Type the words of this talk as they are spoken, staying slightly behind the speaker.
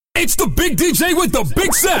It's the big DJ with the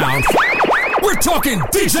big sound. We're talking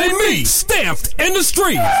DJ Meat, stamped in the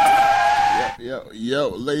street. Yo,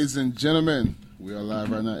 ladies and gentlemen, we are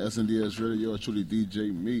live right now. SNDS Radio, truly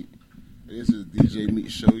DJ Meat. This is DJ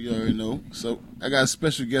Meat Show, you already know. So I got a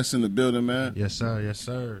special guest in the building, man. Yes, sir. Yes,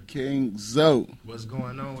 sir. King Zoe. What's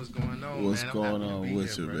going on? What's man? going on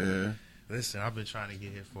with you, man? Listen, I've been trying to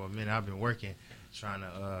get here for a minute. I've been working, trying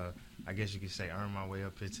to, I guess you could say, earn my way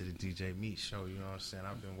up here to the DJ Meat Show. You know what I'm saying?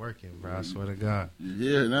 I've been working, bro. I swear to God.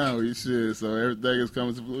 You're here now. You should. So everything is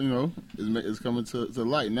coming to, it's coming to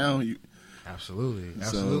light now. Absolutely.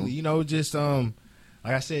 So, you know, just like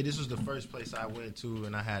I said, this was the first place I went to,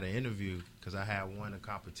 and I had an interview because I had won a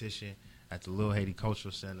competition at the Little Haiti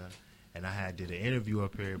Cultural Center, and I did an interview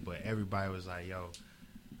up here, but everybody was like, yo,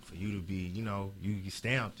 for you to be, you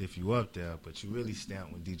stamped if you up there, but you really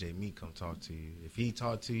stamped when DJ Meat come talk to you. If he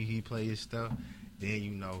talk to you, he play his stuff, then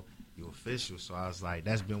you official. So I was like,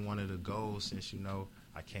 that's been one of the goals since,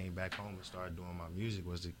 I came back home and started doing my music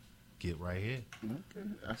was to get right here. Okay,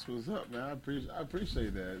 that's what's up, man. I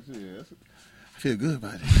appreciate that. Yeah, I feel good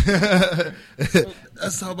about it. So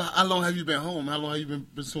let's talk about how long have you been home? How long have you been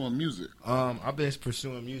pursuing music? I've been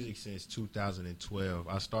pursuing music since 2012.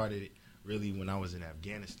 I started really when I was in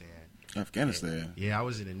Afghanistan. Afghanistan? Yeah, I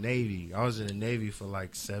was in the Navy. I was in the Navy for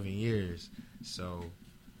like 7 years. So,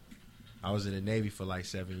 and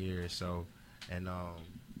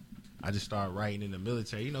I just started writing in the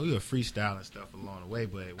military. We were freestyling stuff along the way,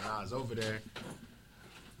 but when I was over there,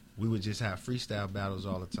 we would just have freestyle battles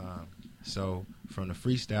all the time. So from the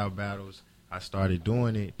freestyle battles, I started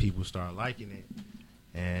doing it. People started liking it,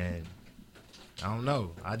 and I don't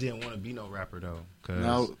know. I didn't want to be no rapper though.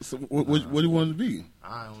 So what do you want to be?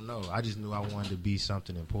 I don't know. I just knew I wanted to be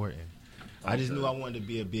something important. Okay. I just knew I wanted to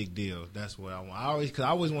be a big deal. That's what I want. Because I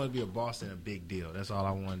always wanted to be a boss and a big deal. That's all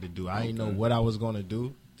I wanted to do. I didn't know what I was going to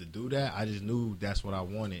do that. I just knew that's what I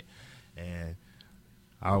wanted. And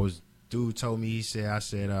dude told me, I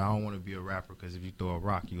said, I don't want to be a rapper because if you throw a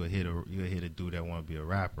rock, you'll hit a dude that want to be a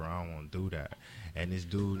rapper. I don't want to do that. And this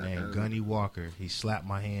dude named Gunny Walker, he slapped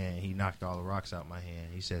my hand. He knocked all the rocks out my hand.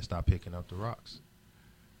 He said, stop picking up the rocks.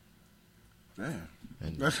 Damn.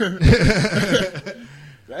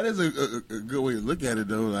 That is a good way to look at it,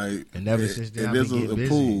 though. Like, and ever since then, I've been getting busy.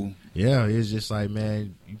 Pool. Yeah, it's just like,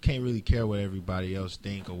 man, you can't really care what everybody else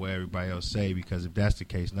think or what everybody else say because if that's the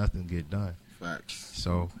case, nothing get done. Facts.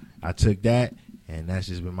 So I took that, and that's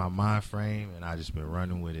just been my mind frame, and I just been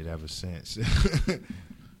running with it ever since.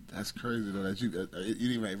 That's crazy though that you didn't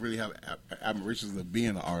even really have admirations of being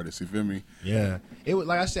an artist. You feel me? Yeah, it was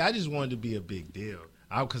like I said. I just wanted to be a big deal.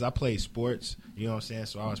 Because I played sports, you know what I'm saying?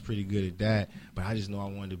 So I was pretty good at that. But I just know I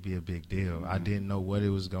wanted to be a big deal. Mm-hmm. I didn't know what it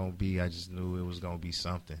was going to be. I just knew it was going to be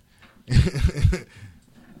something. Okay.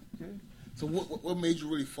 So what made you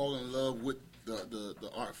really fall in love with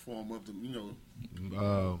the art form of the,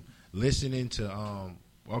 listening to,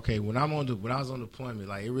 when I was on deployment,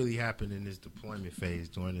 like it really happened in this deployment phase.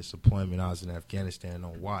 During this deployment, I was in Afghanistan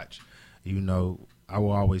on watch. I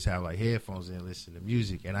will always have like headphones in and listen to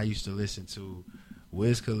music. And I used to listen to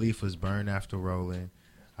Wiz Khalifa's Burn After Rolling.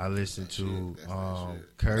 I listened to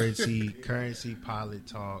Currency Pilot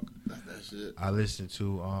Talk. That's that shit. I listened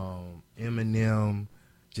to Eminem,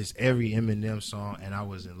 just every Eminem song, and I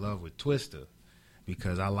was in love with Twista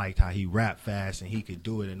because I liked how he rapped fast and he could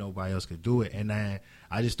do it and nobody else could do it. And then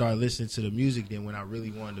I just started listening to the music. Then when I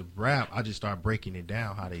really wanted to rap, I just started breaking it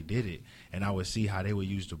down how they did it. And I would see how they would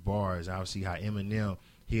use the bars. I would see how Eminem,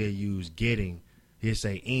 he'll use getting. He'll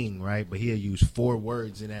say ing, right? But he'll use 4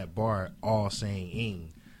 words in that bar all saying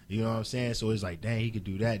ing. You know what I'm saying? So it's like, dang, he could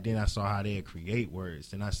do that. Then I saw how they'd create words.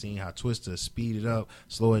 Then I seen how Twista speed it up,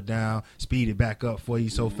 slow it down, speed it back up for you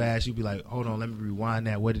so fast. You'd be like, hold on, let me rewind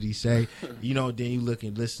that. What did he say? Then you look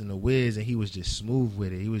and listen to Wiz, and he was just smooth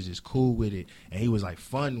with it. He was just cool with it, and he was like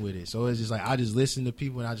fun with it. So it's just like I just listened to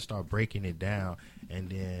people, and I just started breaking it down.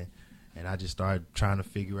 And I just started trying to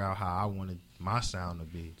figure out how I wanted my sound to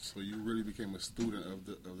be. So you really became a student of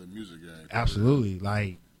the music game. Absolutely.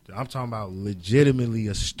 Like, I'm talking about legitimately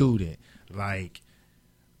a student. Like,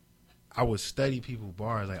 I would study people's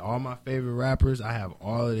bars. Like, all my favorite rappers, I have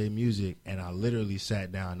all of their music, and I literally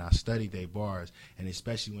sat down and I studied their bars, and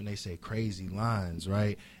especially when they say crazy lines,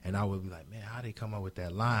 right? And I would be like, man, how they come up with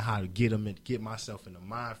that line? How to get them and get myself in the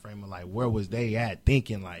mind frame of, like, where was they at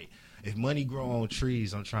thinking, like, if money grow on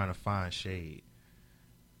trees, I'm trying to find shade.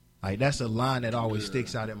 Like, that's a line that always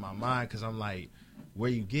sticks out in my mind because I'm like, where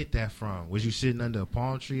you get that from? Was you sitting under a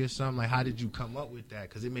palm tree or something? Like, how did you come up with that?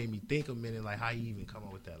 Because it made me think a minute, like, how you even come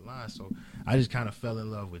up with that line? So I just kind of fell in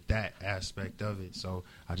love with that aspect of it. So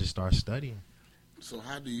I just started studying. So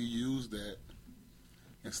how do you use that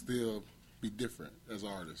and still be different as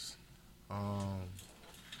artists? I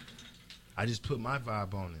just put my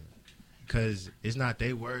vibe on it because it's not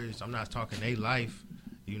their words. I'm not talking their life.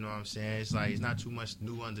 You know what I'm saying? It's like it's not too much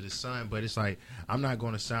new under the sun, but it's like I'm not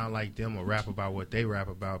going to sound like them or rap about what they rap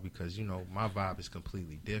about because, you know, my vibe is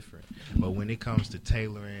completely different. But when it comes to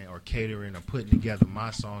tailoring or catering or putting together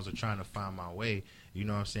my songs or trying to find my way, you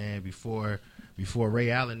know what I'm saying? Before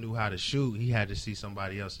Ray Allen knew how to shoot, he had to see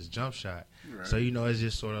somebody else's jump shot. Right. So, you know, it's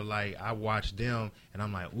just sort of like I watch them and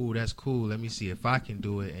I'm like, ooh, that's cool. Let me see if I can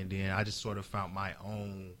do it. And then I just sort of found my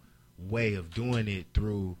own way of doing it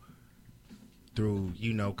through,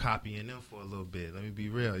 you know, copying them for a little bit. Let me be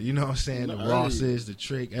real. You know what I'm saying? The Rosses, the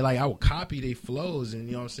Trick. And, like, I would copy their flows, and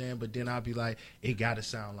you know what I'm saying? But then I'd be like, it got to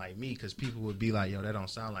sound like me because people would be like, yo, that don't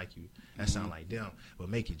sound like you. That sound like them. But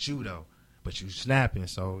make it you, though. But you snapping.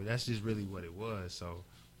 So that's just really what it was. So,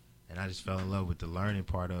 and I just fell in love with the learning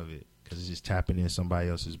part of it because it's just tapping in somebody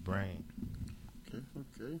else's brain.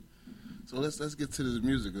 Okay. So let's get to this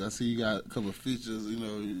music. I see you got a couple of features. You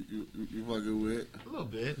know, you fucking with a little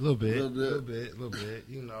bit.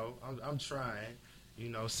 You know, I'm trying. You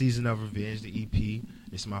know, Season of Revenge, the EP.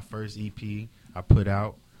 It's my first EP I put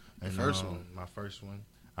out. And, my first one.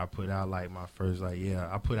 I put out like my first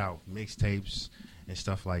I put out mixtapes and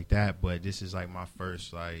stuff like that. But this is like my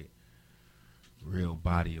first like real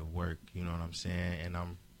body of work. You know what I'm saying? And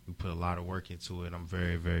we put a lot of work into it. I'm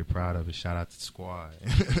very, very proud of it. Shout out to the squad.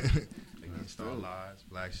 Against All Odds,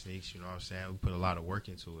 Black Sneaks, you know what I'm saying? We put a lot of work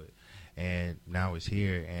into it. And now it's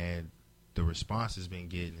here, and the response has been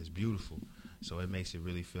getting is beautiful. So it makes it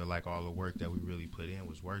really feel like all the work that we really put in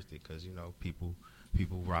was worth it because, you know, people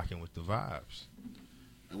rocking with the vibes.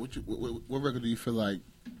 And what record do you feel like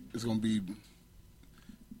is going to be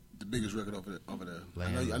the biggest record over there?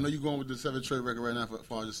 I know you're going with the 7 Trey record right now for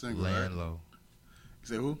far as your single, Laying right? Low. You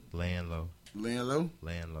say who? Laying Low. Laying Low?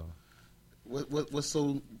 Laying Low. What's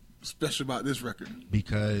so special about this record?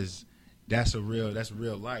 Because that's real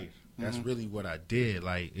life. That's really what I did.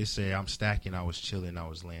 Like it said, I'm stacking, I was chilling, I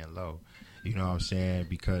was laying low. You know what I'm saying?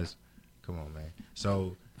 Because, come on, man.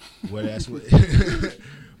 So, well, that's what.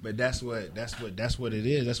 But that's what it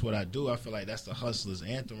is. That's what I do. I feel like that's the hustler's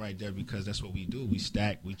anthem right there because that's what we do. We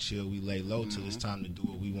stack, we chill, we lay low till it's time to do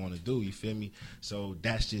what we want to do. You feel me? So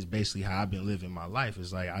that's just basically how I've been living my life.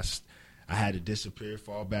 It's like I had to disappear,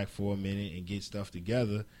 fall back for a minute, and get stuff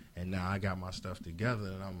together. And now I got my stuff together,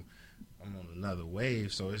 and I'm on another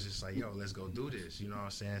wave. So it's just like, yo, let's go do this. You know what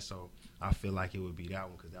I'm saying? So I feel like it would be that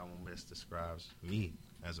one because that one best describes me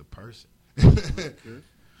as a person. Okay.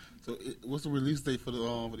 So what's the release date for the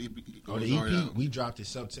EP? The EP, we dropped it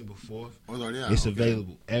September 4th. Oh, it's already out. It's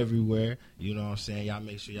available everywhere. You know what I'm saying? Y'all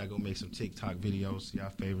make sure y'all go make some TikTok videos,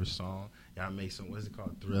 y'all favorite song. Y'all make some, what's it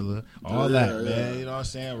called, Thriller. All that, man. You know what I'm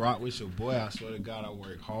saying? Rock with your boy. I swear to God, I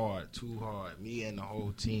work hard, too hard. Me and the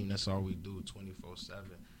whole team, that's all we do 24/7.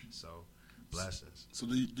 So, blessings. So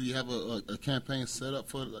do you have a campaign set up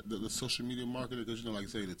for the social media marketing? Because, you know, like you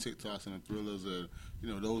say, the TikToks and the Thrillers, you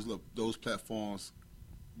know, those platforms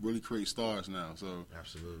really create stars now. So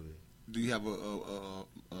absolutely. Do you have a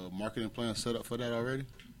marketing plan set up for that already?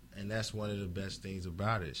 And that's one of the best things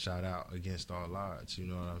about it. Shout out Against All Odds. You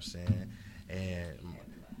know what I'm saying? And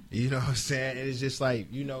you know what I'm saying? And it's just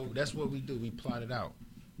like, you know, that's what we do. We plot it out.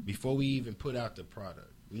 Before we even put out the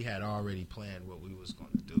product, we had already planned what we was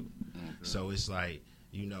going to do. Okay. So it's like,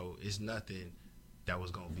 you know, it's nothing that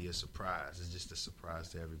was going to be a surprise. It's just a surprise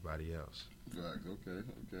to everybody else. Right. Okay.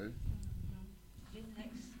 We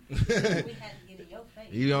had to get in your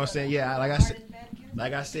face. You know what I'm saying? Yeah, like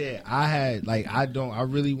I said, I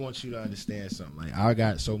really want you to understand something. Like, I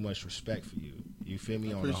got so much respect for you. You feel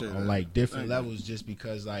me? On like different levels, just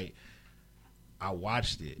because like I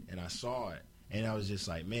watched it and I saw it and I was just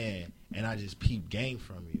like, man, and I just peeped game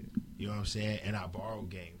from you. You know what I'm saying? And I borrowed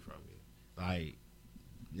game from you. Like,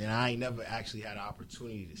 and I ain't never actually had an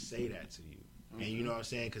opportunity to say that to you. And you know what I'm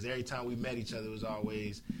saying? Because every time we met each other, it was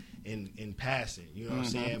always in passing. You know what I'm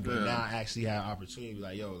saying? But now I actually had an opportunity to be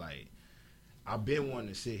like, yo, like, I've been wanting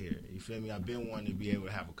to sit here. You feel me? I've been wanting to be able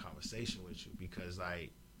to have a conversation with you because,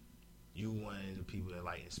 like, you one of the people that,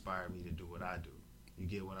 like, inspire me to do what I do. You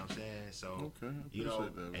get what I'm saying? So, you know,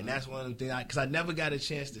 and that's one of the things, because I never got a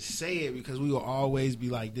chance to say it because we will always be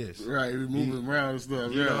like this. Right, moving around and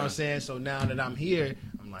stuff. You know what I'm saying? So now that I'm here,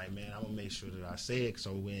 I'm like, man, I'm going to make sure that I say it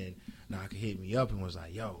so when Naka hit me up and was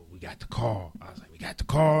like, yo, we got the call. I was like, we got the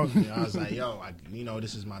call. And I was like, yo,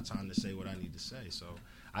 this is my time to say what I need to say. So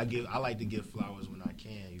I like to give flowers when I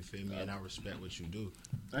can, you feel me? And I respect what you do.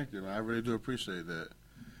 Thank you, man. I really do appreciate that.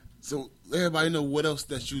 So let everybody know what else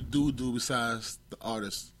that you do besides the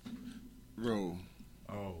artist role.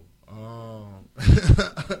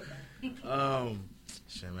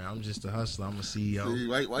 Shit, man, I'm just a hustler. I'm a CEO. See,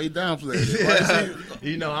 why you downplaying it?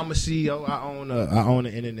 You know, I'm a CEO. I own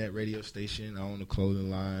an internet radio station. I own a clothing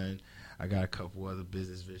line. I got a couple other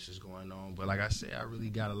business ventures going on. But like I said, I really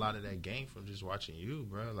got a lot of that game from just watching you,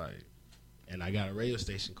 bro. Like, and I got a radio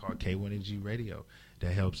station called K1NG Radio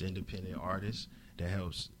that helps independent artists, that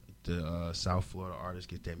helps the South Florida artists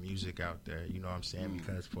get their music out there. You know what I'm saying?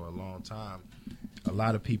 Because for a long time, a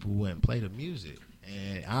lot of people wouldn't play the music.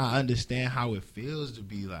 And I understand how it feels to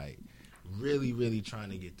be like really, really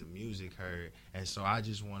trying to get the music heard. And so I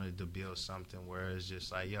just wanted to build something where it's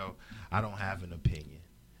just like, yo, I don't have an opinion.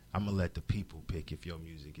 I'm going to let the people pick if your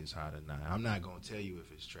music is hot or not. I'm not going to tell you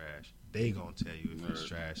if it's trash. They going to tell you if it's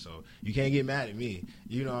trash. So you can't get mad at me.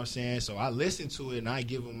 You know what I'm saying? So I listen to it and I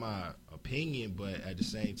give them my opinion, but at the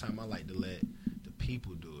same time, I like to let the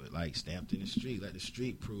people do it. Like Stamped in the Street. Let the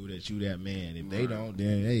street prove that you that man. If they don't,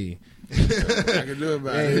 then hey. I can do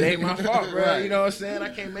about it. It ain't my fault, bro. Right. You know what I'm saying? I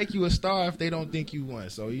can't make you a star if they don't think you won.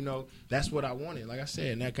 So, you know, that's what I wanted. Like I said,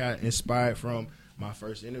 and that got inspired from my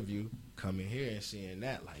first interview, coming here and seeing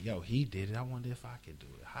that. Like, yo, he did it. I wonder if I could do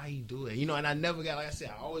it. How he do it? You know, and I never got, like I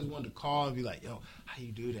said, I always wanted to call and be like, yo, how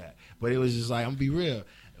you do that? But it was just like, I'm going to be real.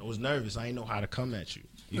 I was nervous. I ain't know how to come at you.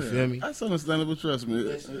 You feel me? That's understandable. Trust me.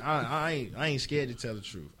 Listen, I ain't scared to tell the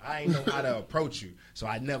truth. I ain't know how to approach you, so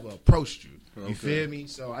I never approached you. You feel me?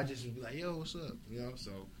 So I just would be like, yo, what's up? You know,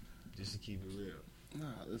 so just to keep it real. Nah,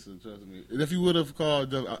 listen, trust me. And if you would have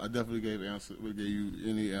called, I definitely would give you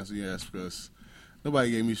any answer you asked, because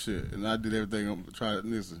nobody gave me shit, and I did everything. I'm trying to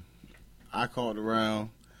listen. I called around.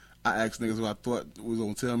 I asked niggas who I thought was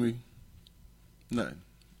gonna tell me. Nothing.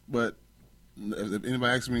 But if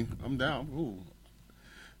anybody asks me, I'm down. Ooh.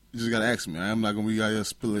 You just gotta ask me. I'm not gonna be out here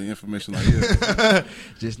spilling information like this.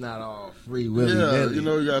 Just not all free willy yeah, nilly. you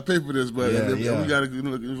know, you gotta pay for this, but if we gotta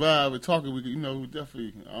vibe and talking, we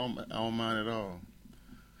definitely. I don't mind at all.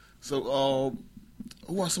 So,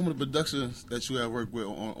 who are some of the productions that you have worked with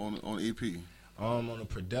on EP? On the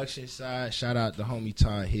production side, shout out to homie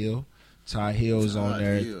Ty Hill. Ty Hill's on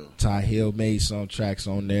there. Ty Hill made some tracks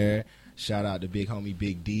on there. Shout out to big homie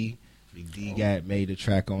Big D. Big D made a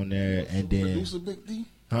track on there, and then producer Big D.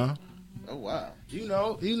 Huh? Oh wow! You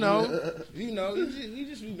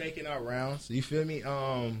just be making our rounds. You feel me?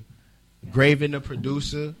 Graven, the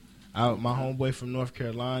producer, my homeboy from North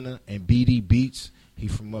Carolina, and BD Beats. He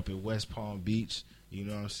from up in West Palm Beach. You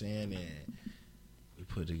know what I'm saying? And we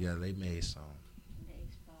put together. They made some.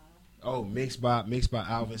 Mixed by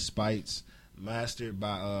Alvin Spites, mastered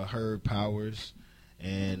by Herb Powers,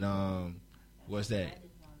 and what's that?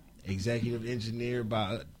 Executive engineer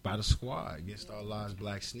by the squad against all lies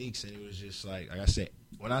Black Sneaks. And it was just like I said,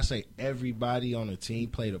 when I say everybody on the team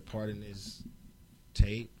played a part in this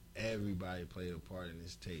tape, everybody played a part in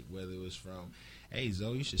this tape, whether it was from, hey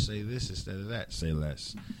Zoe, you should say this instead of that, say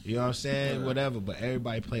less, you know what I'm saying, whatever, but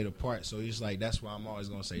everybody played a part. So it's like, that's why I'm always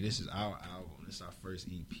gonna say this is our album, this is our first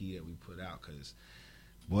EP that we put out, because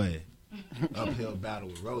boy, uphill battle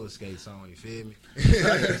with roller skates on, you feel me?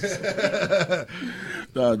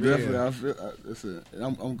 No, definitely. Yeah. Listen,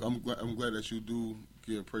 I'm glad that you do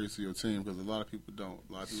give praise to your team, because a lot of people don't.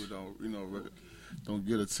 A lot of people don't, don't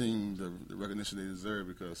get a team the recognition they deserve,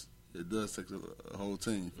 because it does take a whole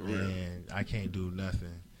team. For real. I can't do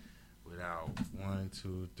nothing without 1,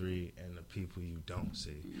 2, 3, and the people you don't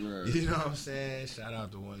see. Right. You know what I'm saying? Shout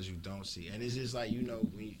out the ones you don't see. And it's just like,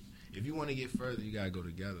 if you want to get further, you gotta go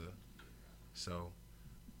together. So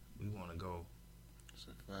we want to go. That's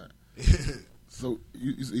a fact. So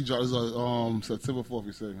you dropped this September 4th,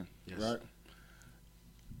 you said, yes. Right?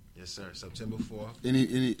 Yes, sir. September 4th.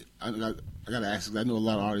 I gotta ask, I know a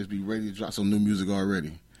lot of artists be ready to drop some new music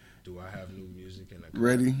already. Do I have new music in the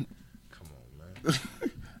ready? Come on, man.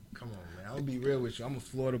 Come on, man. I'm gonna be real with you. I'm a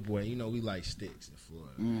Florida boy. You know we like sticks in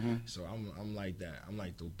Florida, so I'm like that. I'm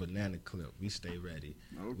like the banana clip. We stay ready.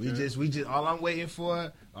 Okay. We just all I'm waiting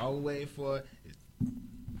for is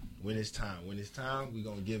when it's time. When it's time, we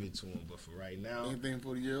gonna give it to him. But for right now, anything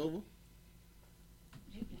for the year over?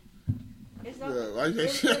 It's hey.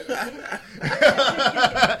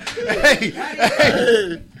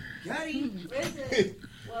 Listen,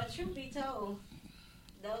 well, truth be told,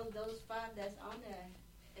 those 5 that's on there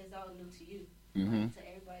is all new to you, to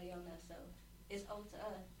everybody on there. So it's old to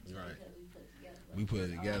us, right? Because we put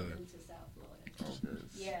it together. New to South Florida. Okay.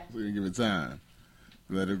 Yeah. So you give it time,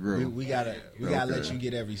 let it grow. We gotta let you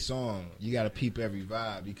get every song. You gotta peep every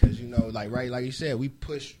vibe, because like you said, we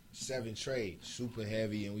push 7 Trade super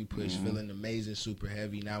heavy, and we push Feeling Amazing super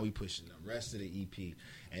heavy. Now we pushing the rest of the EP,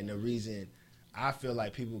 and the reason I feel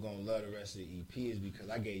like people gonna love the rest of the EP is because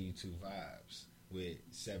I gave you 2 vibes. with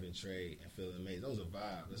 7 Trade and feeling amazing. Those are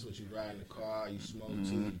vibes. That's what you ride in the car, you smoke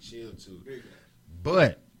to, you chill to.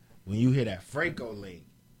 But when you hear that Franco link,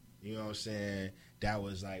 you know what I'm saying? That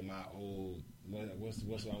was like my old. What's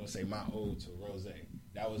what I'm gonna say? My ode to Rose.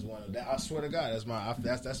 That was one of that. I swear to God,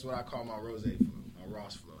 that's what I call my Rose flow, my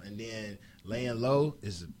Ross flow. And then Laying Low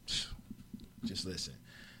is just listen.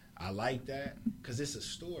 I like that because it's a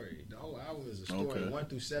story. The whole album is a story. Okay. 1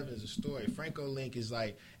 through 7 is a story. Franco Link is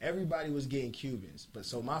like everybody was getting Cubans, but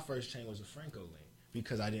so my first chain was a Franco Link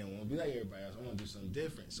because I didn't want to be like everybody else. I want to do something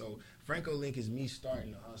different. So Franco Link is me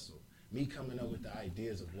starting to hustle, me coming up with the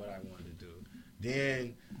ideas of what I wanted to do.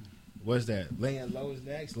 Then what's that? Laying Low is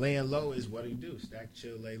next. Laying Low is what he do. Stack,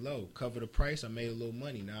 chill, lay low. Cover the price. I made a little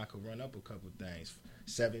money. Now I can run up a couple things.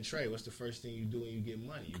 7 Trade. What's the first thing you do when you get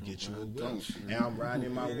money? You get you a whip. And I'm riding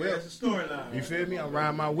in my whip. That's a storyline. You feel me? I'm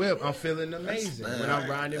riding my whip. I'm feeling amazing when I'm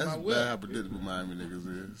riding in my whip. That's bad how predictable Miami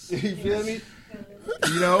niggas is. You feel me?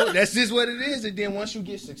 You know, that's just what it is. And then once you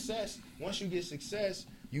get success,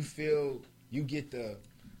 you feel you get the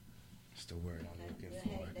what's the word I'm looking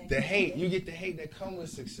for? The hate. You get the hate that comes with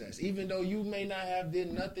success. Even though you may not have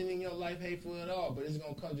did nothing in your life hateful at all, but it's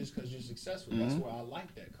gonna come just because you're successful. That's where I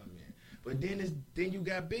like that come in. But then you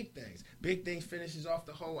got Big Things. Big Things finishes off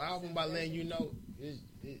the whole album by letting you know it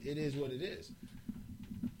is what it is.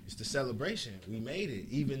 It's the celebration. We made it,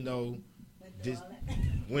 even though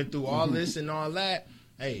went through all this and all that.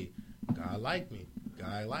 Hey, God like me.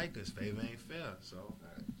 God like us. Favor ain't fair. So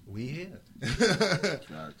we here.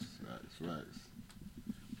 Facts.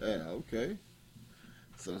 Yeah, okay.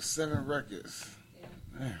 So 7 records.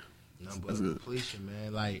 Man. Number That's of good. completion,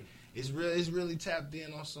 man. Like it's really tapped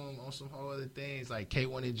in on some whole other things like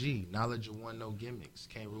K1 and G. Knowledge of one, no gimmicks.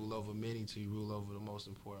 Can't rule over many till you rule over the most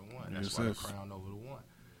important one. That's why the crown over the one.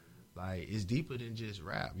 Like it's deeper than just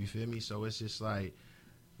rap. You feel me? So it's just like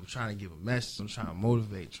I'm trying to give a message. I'm trying to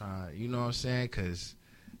motivate. You know what I'm saying? Because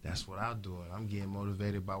that's what I'm doing. I'm getting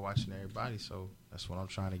motivated by watching everybody. So that's what I'm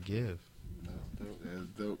trying to give. That's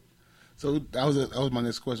dope. So that was my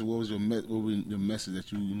next question. What was your message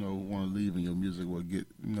that you want to leave in your music, or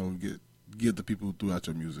give the people throughout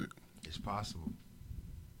your music? It's possible.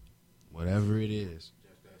 Whatever it is,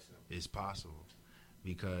 it's possible.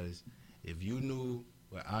 Because if you knew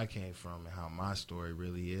where I came from and how my story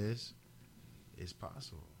really is, it's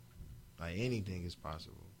possible. Like anything is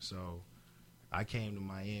possible. So I came to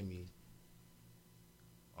Miami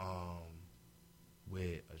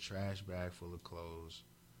with a trash bag full of clothes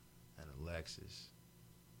and a Lexus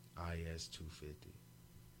IS 250.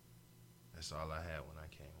 That's all I had when I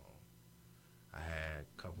came home. I had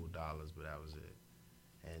a couple dollars, but that was it.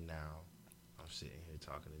 And now I'm sitting here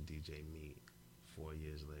talking to DJ Meat 4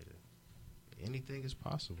 years later. Anything is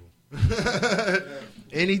possible.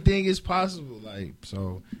 Anything is possible. Like,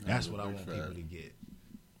 so that's what I want people to get.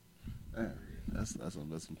 Man, that's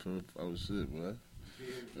some tough shit, boy.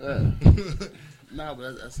 Yeah. Nah,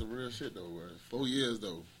 but that's some real shit though, bro. 4 years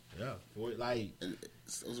though. Yeah,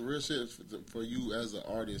 It's real shit for you as an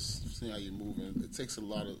artist. Seeing how you're moving, it takes a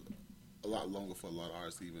lot longer for a lot of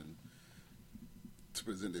artists even to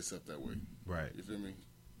present themselves that way. right. You feel me?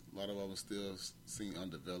 A lot of them still seem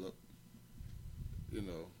undeveloped. You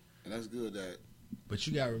know, and that's good that. But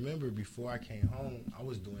you gotta remember, before I came home, I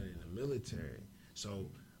was doing it in the military. So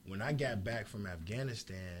when I got back from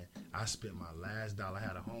Afghanistan, I spent my last dollar. I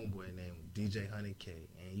had a homeboy named DJ 100K,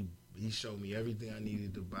 and he showed me everything I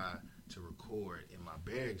needed to buy to record in my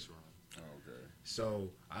barracks room. Oh, okay. So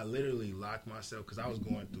I literally locked myself, because I was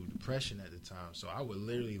going through depression at the time. So I would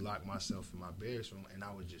literally lock myself in my barracks room, and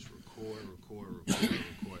I would just record.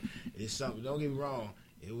 It's something. Don't get me wrong.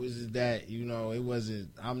 It was that, it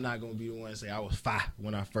wasn't, I'm not going to be the one to say I was 5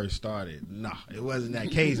 when I first started. No, it wasn't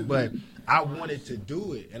that case. But I wanted to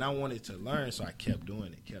do it, and I wanted to learn, so I kept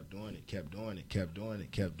doing it.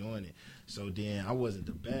 So then I wasn't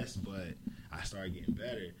the best, but I started getting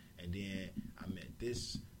better. And then I met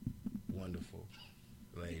this wonderful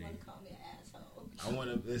lady. You want to call me an asshole?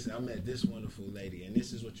 I met this wonderful lady, and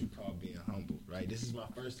this is what you call being humble, right? This is my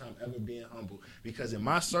first time ever being humble, because in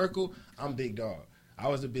my circle, I'm big dog. I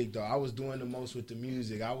was a big dog. I was doing the most with the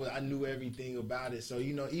music. I knew everything about it. So,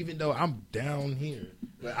 even though I'm down here,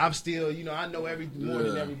 but I'm still, I know more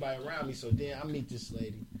than everybody around me. So then I meet this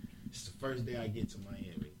lady. It's the first day I get to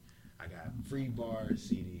Miami. I got free bars,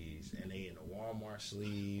 CDs, and they in a Walmart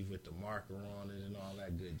sleeve with the marker on it and all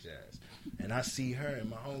that good jazz. And I see her, and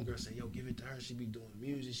my homegirl say, yo, give it to her. She be doing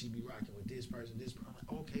music. She be rocking with this person. I'm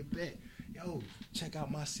like, okay, bet. Yo, check out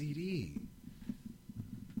my CD.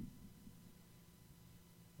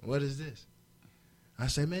 What is this? I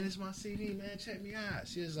say, man, it's my CD, man. Check me out.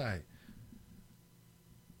 She was like,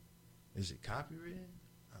 is it copywritten?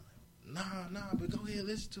 I'm like, nah, but go ahead,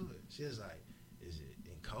 listen to it. She was like, is it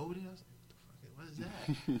encoded? I was like, what the fuck, what is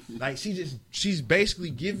that? Like, she's basically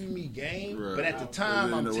giving me game, Right. but at the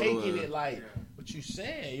time, I'm taking what it like, what you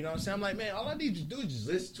saying? You know what I'm saying? I'm like, man, all I need you to do is just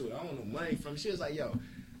listen to it. I don't want no money from it. She was like, yo,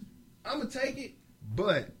 I'm going to take it,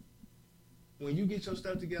 but when you get your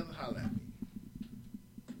stuff together, holla at me.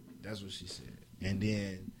 That's what she said. And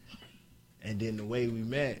then the way we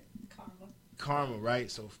met, karma, right?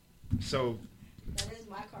 So that is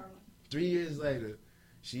my karma. 3 years later,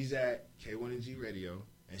 she's at K1G Radio,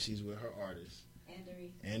 and she's with her artist,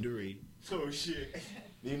 Andoree. Oh, shit.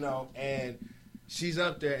 You know, and she's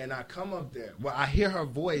up there, and I come up there. Well, I hear her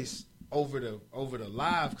voice over the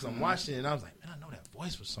live because I'm watching it, and I was like, man, I know that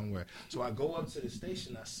voice was somewhere. So I go up to the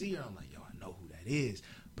station, I see her, I'm like, yo, I know who that is,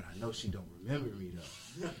 but I know she don't remember me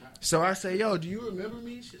though. So I say, yo, do you remember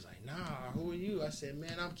me? She's like, nah, who are you? I said,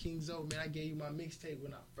 man, I'm King Zo, man. I gave you my mixtape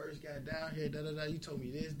when I first got down here, da-da-da. You told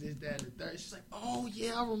me this, that, and the third. She's like, oh,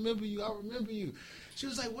 yeah, I remember you. She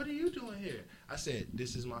was like, what are you doing here? I said,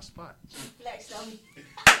 this is my spot. Flex on me.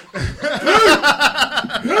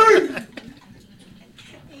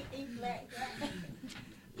 he flexed.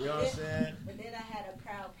 You know what I'm saying? But then I had a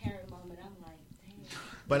proud parent moment. I'm like,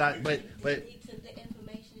 damn. But He took the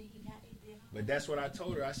information and he got it. But that's what I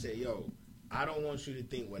told her. I said, yo, I don't want you to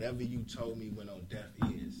think whatever you told me went on deaf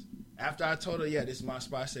ears. After I told her, yeah, this is my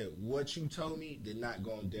spot, I said, what you told me did not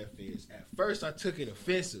go on deaf ears. At first, I took it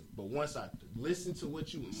offensive, but once I listened to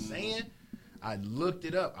what you were saying, I looked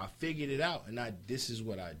it up, I figured it out, and this is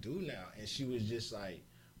what I do now. And she was just like,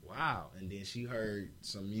 wow. And then she heard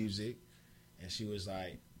some music, and she was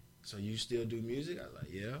like, so you still do music? I was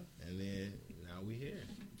like, yeah. And then now we here.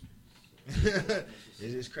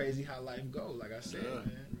 It's just crazy how life goes. Like I said,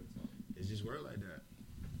 man, it's just work like that.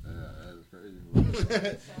 Yeah, that's crazy.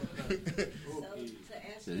 So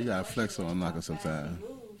to answer You gotta flex on Naka sometimes.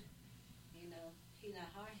 You know, he's not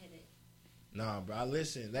hard-headed. Nah, bro, I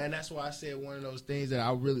listen. And that's why I said one of those things that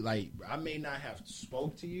I really like. I may not have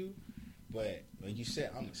spoke to you, but like you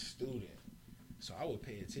said, I'm a student. So I would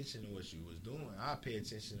pay attention to what you was doing. I pay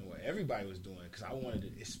attention to what everybody was doing because I wanted to,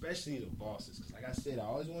 especially the bosses. Because like I said, I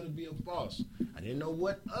always wanted to be a boss. I didn't know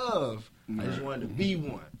what of. I just wanted to be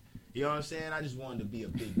one. You know what I'm saying? I just wanted to be a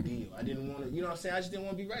big deal. I didn't want to, you know what I'm saying? I just didn't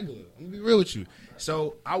want to be regular. I'm going to be real with you.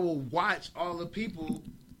 So I will watch all the people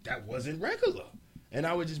that wasn't regular. And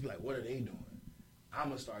I would just be like, what are they doing? I'm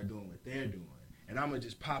going to start doing what they're doing. And I'm going to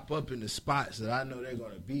just pop up in the spots that I know they're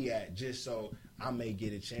going to be at just so I may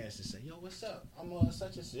get a chance to say, yo, what's up? I'm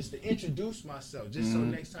such and such. Just to introduce myself. Just so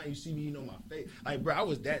next time you see me, you know my face. Like, bro, I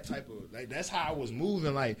was that type of, like, that's how I was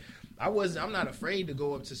moving. Like, I'm not afraid to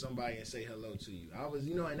go up to somebody and say hello to you. I was,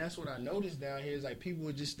 you know, and that's what I noticed down here is like people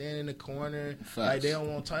would just stand in the corner. Facts. Like, they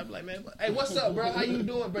don't want to type. Like, man, hey, what's up, bro? How you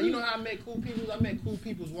doing, bro? You know how I met cool people? I met cool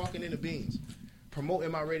people walking in the beans,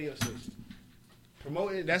 promoting my radio station.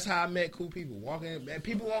 Promoting, that's how I met cool people. Walking, and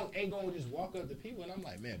people ain't gonna just walk up to people, and I'm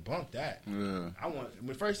like, man, bump that. Yeah.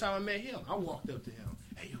 The first time I met him, I walked up to him.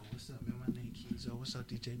 Hey, yo, what's up, man? My name King Zo. What's up,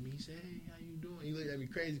 DJ Me? He said, hey, how you doing? He looked at me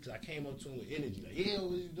crazy because I came up to him with energy. Like, yeah,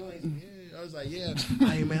 what you doing? He said, yeah. I was like, yeah.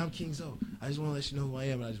 Hey, man, I'm King Zo. I just want to let you know who I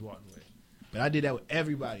am, and I just walked away. But I did that with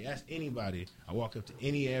everybody. Ask anybody. I walk up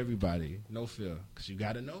to everybody, no fear, because you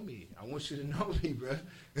got to know me. I want you to know me, bro.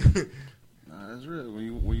 Nah, that's real.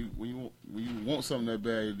 When you want something that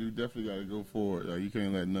bad, you definitely got to go for it. Like, you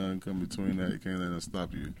can't let none come between that. You can't let none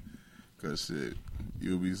stop you. Because, shit,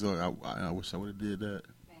 you'll be so... I wish I would have did that.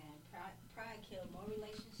 Man, pride killed more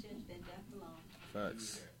relationships than death alone.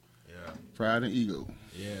 Facts. Yeah. Pride and ego.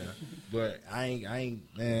 Yeah. But I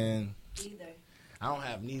ain't, man... Either. I don't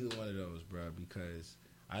have neither one of those, bro, because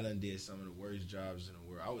I done did some of the worst jobs in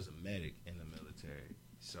the world. I was a medic in the military.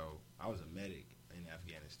 So, I was a medic in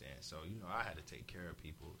Afghanistan. So, you know, I had to take care of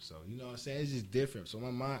people. So, you know what I'm saying? It's just different. So,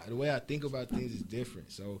 my mind, the way I think about things is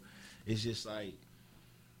different. So, it's just like,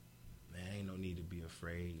 man, ain't no need to be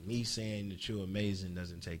afraid. Me saying that you're amazing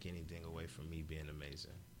doesn't take anything away from me being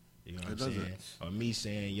amazing. You know what I'm saying? Or me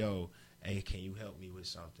saying, yo, hey, can you help me with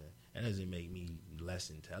something? That doesn't make me less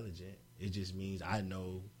intelligent. It just means I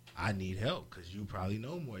know I need help because you probably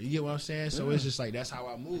know more. You get what I'm saying? So it's just like that's how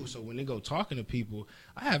I move. So when they go talking to people,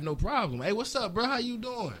 I have no problem. Hey, what's up, bro? How you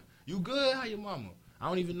doing? You good? How your mama? I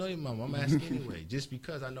don't even know your mama. I'm asking anyway, just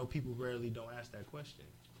because I know people rarely don't ask that question.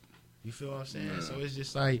 You feel what I'm saying? So it's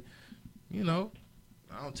just like, you know,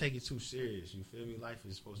 I don't take it too serious. You feel me? Life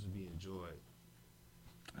is supposed to be enjoyed.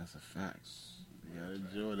 That's a fact. You gotta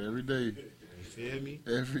enjoy it every day. You feel me?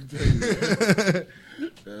 Every day.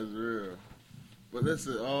 That's real. But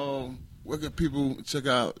listen, where can people check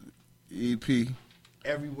out EP?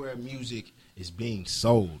 Everywhere music is being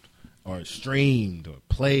sold. or streamed or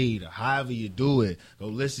played or however you do it. Go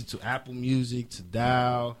listen to Apple Music, to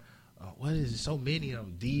Dial. What is it? So many of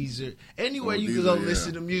them. Deezer. Anywhere you can go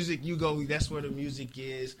listen to music, you go. That's where the music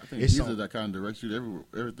is. I think Deezer that kind of directs you to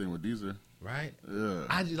everything with Deezer. Right? Yeah.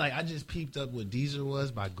 I just peeped up what Deezer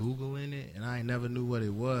was by Googling it, and I never knew what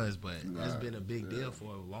it was, but that's been a big deal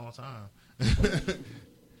for a long time.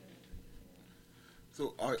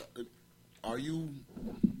 So are you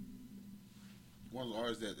one of the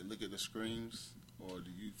artists that look at the screams, or do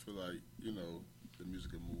you feel like, you know, the music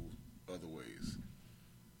can move other ways?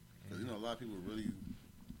 Because, you know, a lot of people really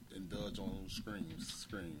indulge on screams.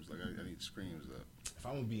 Like, I need screams up. If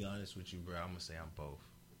I'm going to be honest with you, bro, I'm going to say I'm both.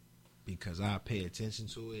 Because I pay attention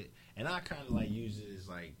to it, and I kind of, like, use it as,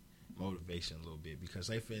 like, motivation a little bit. Because,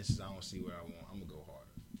 say, for instance, I don't see where I want, I'm going to go harder.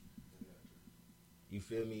 You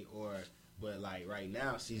feel me? But like right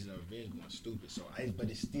now, Season of Revenge going stupid. But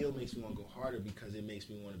it still makes me want to go harder because it makes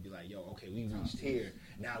me want to be like, yo, okay, we reached here.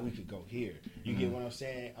 Now we could go here. You get what I'm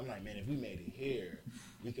saying? I'm like, man, if we made it here,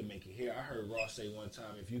 we could make it here. I heard Ross say one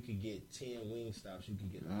time, if you could get 10 wing stops, you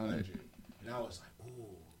could get 100. And I was like,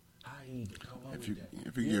 ooh, how you even come up with that?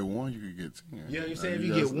 If you get one, you could get 10. You know what I'm saying? If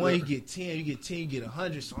you get one, you get 10. You get 10, you get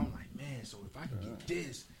 100. So I'm like, man, so if I can get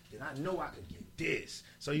this, then I know I could get this.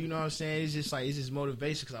 So you know what I'm saying? It's just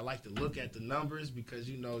motivation because I like to look at the numbers because,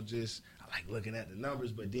 you know, I like looking at the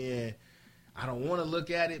numbers, but then I don't want to look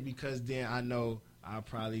at it because then I know I'll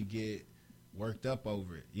probably get worked up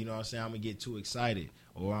over it. You know what I'm saying? I'm going to get too excited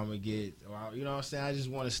or I'm going to get, you know what I'm saying? I just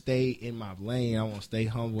want to stay in my lane. I want to stay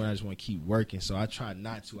humble and I just want to keep working. So I try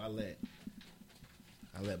not to. I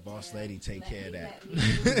let Boss Lady take care of that.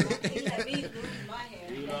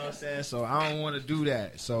 You know what I'm saying? So I don't want to do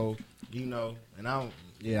that. So, you know, and I'm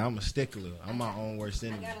a stickler. I'm my own worst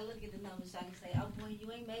enemy. I gotta look at the numbers so I can say, oh boy,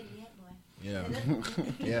 you ain't made it yet, boy. Yeah.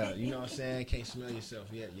 Yeah, you know what I'm saying? Can't smell yourself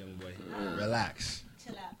yet, young boy. Relax.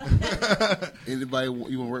 Chill out. Anybody you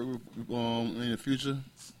want to work with in the future?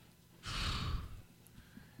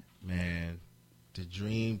 Man, the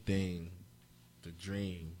dream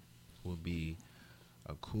would be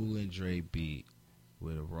a Cool and Dre beat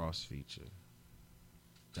with a Ross feature.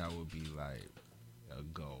 That would be like a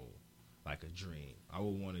goal, like a dream. I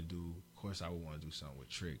would want to do, of course, I would want to do something with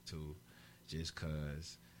Trick too, just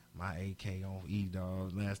cause my AK on E,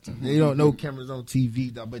 dog. Last time, they don't know cameras on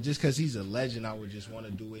TV, dog, but just cause he's a legend, I would just want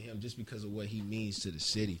to do with him, just because of what he means to the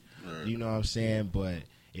city. Right. You know what I'm saying? But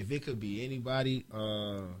if it could be anybody,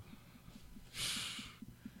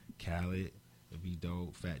 Khaled would be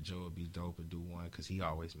dope. Fat Joe would be dope and do one because he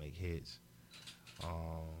always make hits.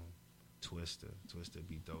 Twista would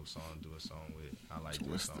be dope song to do a song with. I like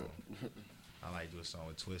do a song. I like do a song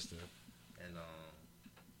with Twista. And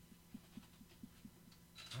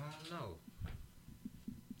I don't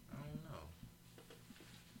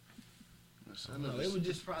know. It would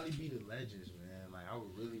just probably be the legends, man. Like I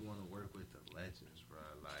would really want to work with the legends, bro.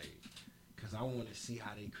 Like, cause I want to see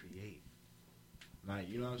how they create. Like,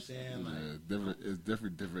 you know what I'm saying? Like, it's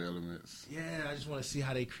different elements. Yeah, I just want to see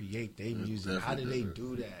how they create their music. How do they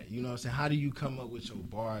do that? You know what I'm saying? How do you come up with your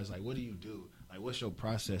bars? Like, what do you do? Like, what's your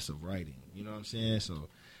process of writing? You know what I'm saying? So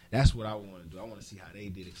that's what I want to do. I want to see how they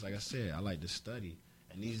did it. Because like I said, I like to study.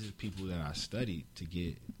 And these are the people that I studied to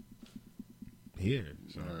get here.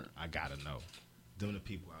 So I got to know. Them the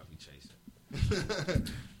people I'll be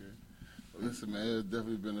chasing. Listen, man, it's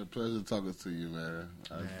definitely been a pleasure talking to you, man.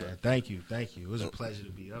 Thank you. It was a pleasure to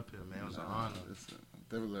be up here, man. It was an honor. Listen,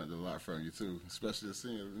 definitely learned a lot from you, too, especially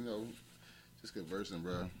seeing, you know, just conversing,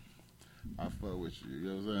 bro. I fuck with you. You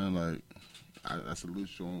know what I'm saying? Like, I salute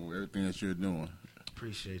you on everything that you're doing.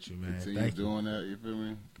 Appreciate you, man. Continue doing that, you feel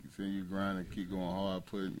me? Continue grinding, keep going hard,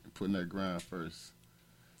 putting that grind first.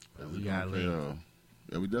 We got a link.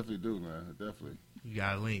 Yeah, we definitely do, man. Definitely. We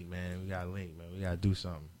got a link, man. We got to do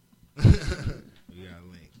something. We got a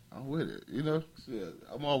link. I'm with it. You know, shit,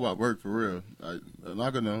 I'm all about work for real. I'm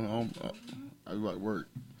not gonna. I about work.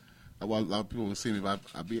 I want a lot of people to see me. If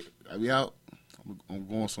I be out, I'm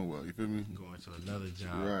going somewhere. You feel me? Going to another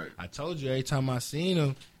job. Right. I told you every time I seen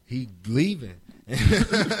him, he leaving.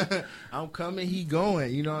 I'm coming, he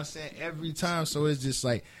going. You know what I'm saying? Every time. So it's just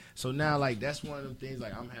like, so now like that's one of them things.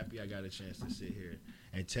 Like I'm happy I got a chance to sit here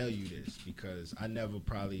and tell you this because I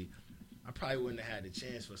probably wouldn't have had the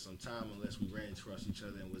chance for some time unless we ran across each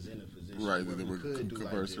other and was in a position where we could do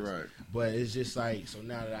converse, like this. Right. But it's just like, so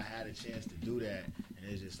now that I had a chance to do that, and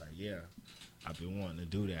it's just like, yeah, I've been wanting to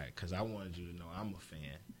do that because I wanted you to know I'm a fan.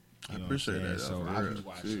 You know I appreciate what I'm that. So I be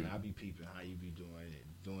watching, I be peeping how you be doing it,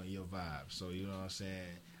 doing your vibe. So you know what I'm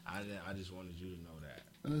saying? I just wanted you to know that.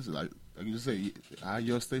 And it's like you say, how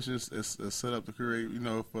your station is set up to create, you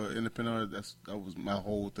know, for independent artists. That was my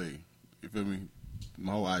whole thing. You feel me?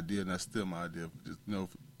 My whole idea, and that's still my idea, just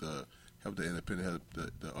the help the independent,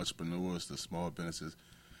 help the entrepreneurs, the small businesses,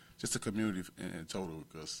 just the community in total.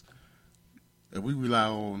 Because if we rely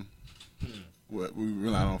on what we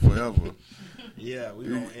rely on forever, yeah, we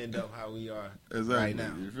gonna end up how we are exactly. right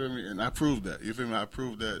now. You feel me? And I proved that. You feel me? I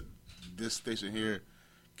proved that this station here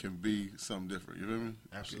can be something different. You feel me?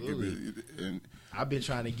 Absolutely. And I've been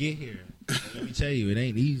trying to get here. And let me tell you, it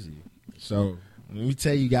ain't easy. So let me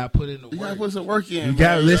tell you, you got to put in the work. you gotta put some work in. You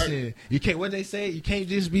got to listen. You can't. What they say, you can't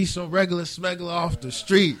just be some regular smuggler off the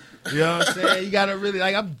street. You know what I'm saying? You got to really,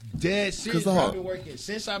 like, I'm dead serious. I've been working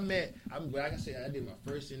since I met. Like I said, I did my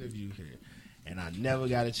first interview here, and I never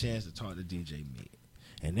got a chance to talk to DJ Meek.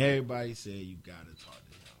 And everybody said you got to talk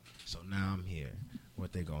to him. So now I'm here.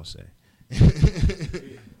 What they gonna say?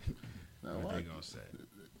 What they gonna say?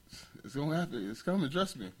 It's gonna happen. It's coming.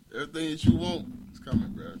 Trust me. Everything that you want, it's coming,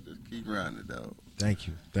 bro. Just keep grinding, dog. Thank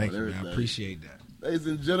you, man. I appreciate that. Ladies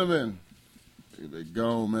and gentlemen, they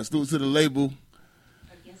gone, man. Salute to the label.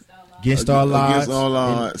 Against all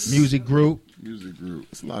odds. Music group.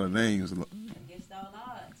 It's a lot of names. Against all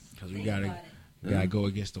odds. Because we gotta go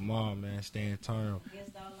against them all, man. Stand firm.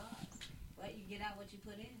 Against all odds. But you get out what you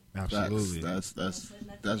put in. Absolutely.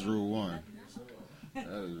 That's rule one. That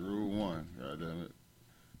is rule one. God damn it.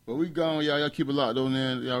 But we gone, y'all. Y'all keep it locked on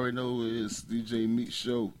there. Y'all already know it's DJ Meek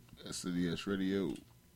Show. SNDS Radio.